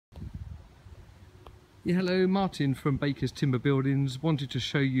Yeah, hello, Martin from Baker's Timber Buildings. Wanted to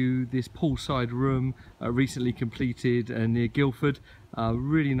show you this poolside room recently completed near Guildford.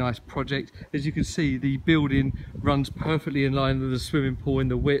 Really nice project. As you can see, the building runs perfectly in line with the swimming pool in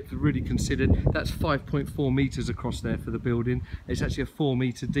the width, really considered. That's 5.4 metres across there for the building. It's actually a 4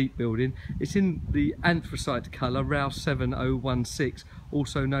 metre deep building. It's in the anthracite colour, RAL 7016,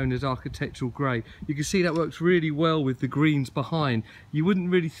 also known as architectural grey. You can see that works really well with the greens behind. You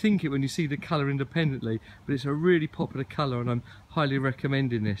wouldn't really think it when you see the colour independently, but it's a really popular colour and I'm highly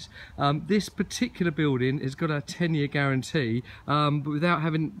recommending this. This particular building has got a 10-year guarantee, but without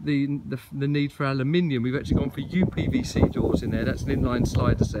having the need for aluminium, we've actually gone for UPVC doors in there. That's an inline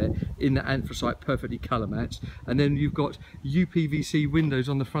slider set in the anthracite, perfectly colour matched. And then you've got UPVC windows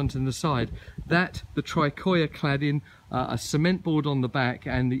on the front and the side. That, the Tricoya cladding, a cement board on the back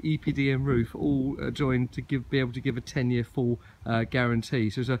and the EPDM roof all joined to be able to give a 10-year full guarantee.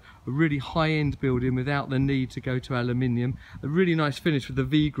 So it's a really high-end building without the need to go to aluminium. A really nice finish with the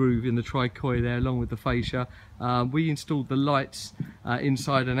V-groove in the Tricoya there along with the fascia. We installed the lights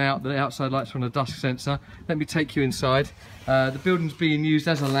inside and out. The outside lights are on a dusk sensor. Let me take you inside. The building's being used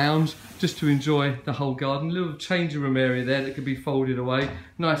as a lounge just to enjoy the whole garden. A little changing room area there that can be folded away.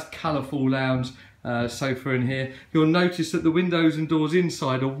 Nice colourful lounge. Sofa in here. You'll notice that the windows and doors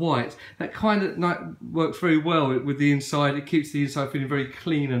inside are white. That kind of works very well with the inside. It keeps the inside feeling very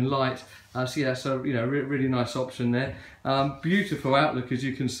clean and light. So yeah, that's a really nice option there. Beautiful outlook, as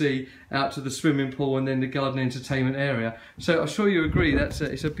you can see, out to the swimming pool and then the garden entertainment area. So I'm sure you agree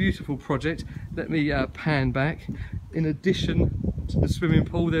it's a beautiful project. Let me pan back. In addition to the swimming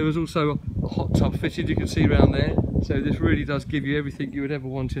pool, there was also a hot tub fitted, you can see around there. So this really does give you everything you would ever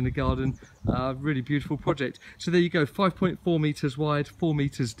want in a garden. Really beautiful project. So there you go, 5.4 metres wide, 4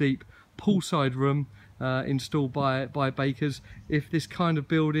 metres deep, poolside room installed by Bakers. If this kind of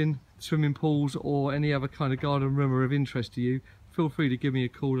building, swimming pools or any other kind of garden room are of interest to you, feel free to give me a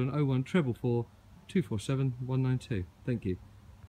call on 01444 247 192. Thank you.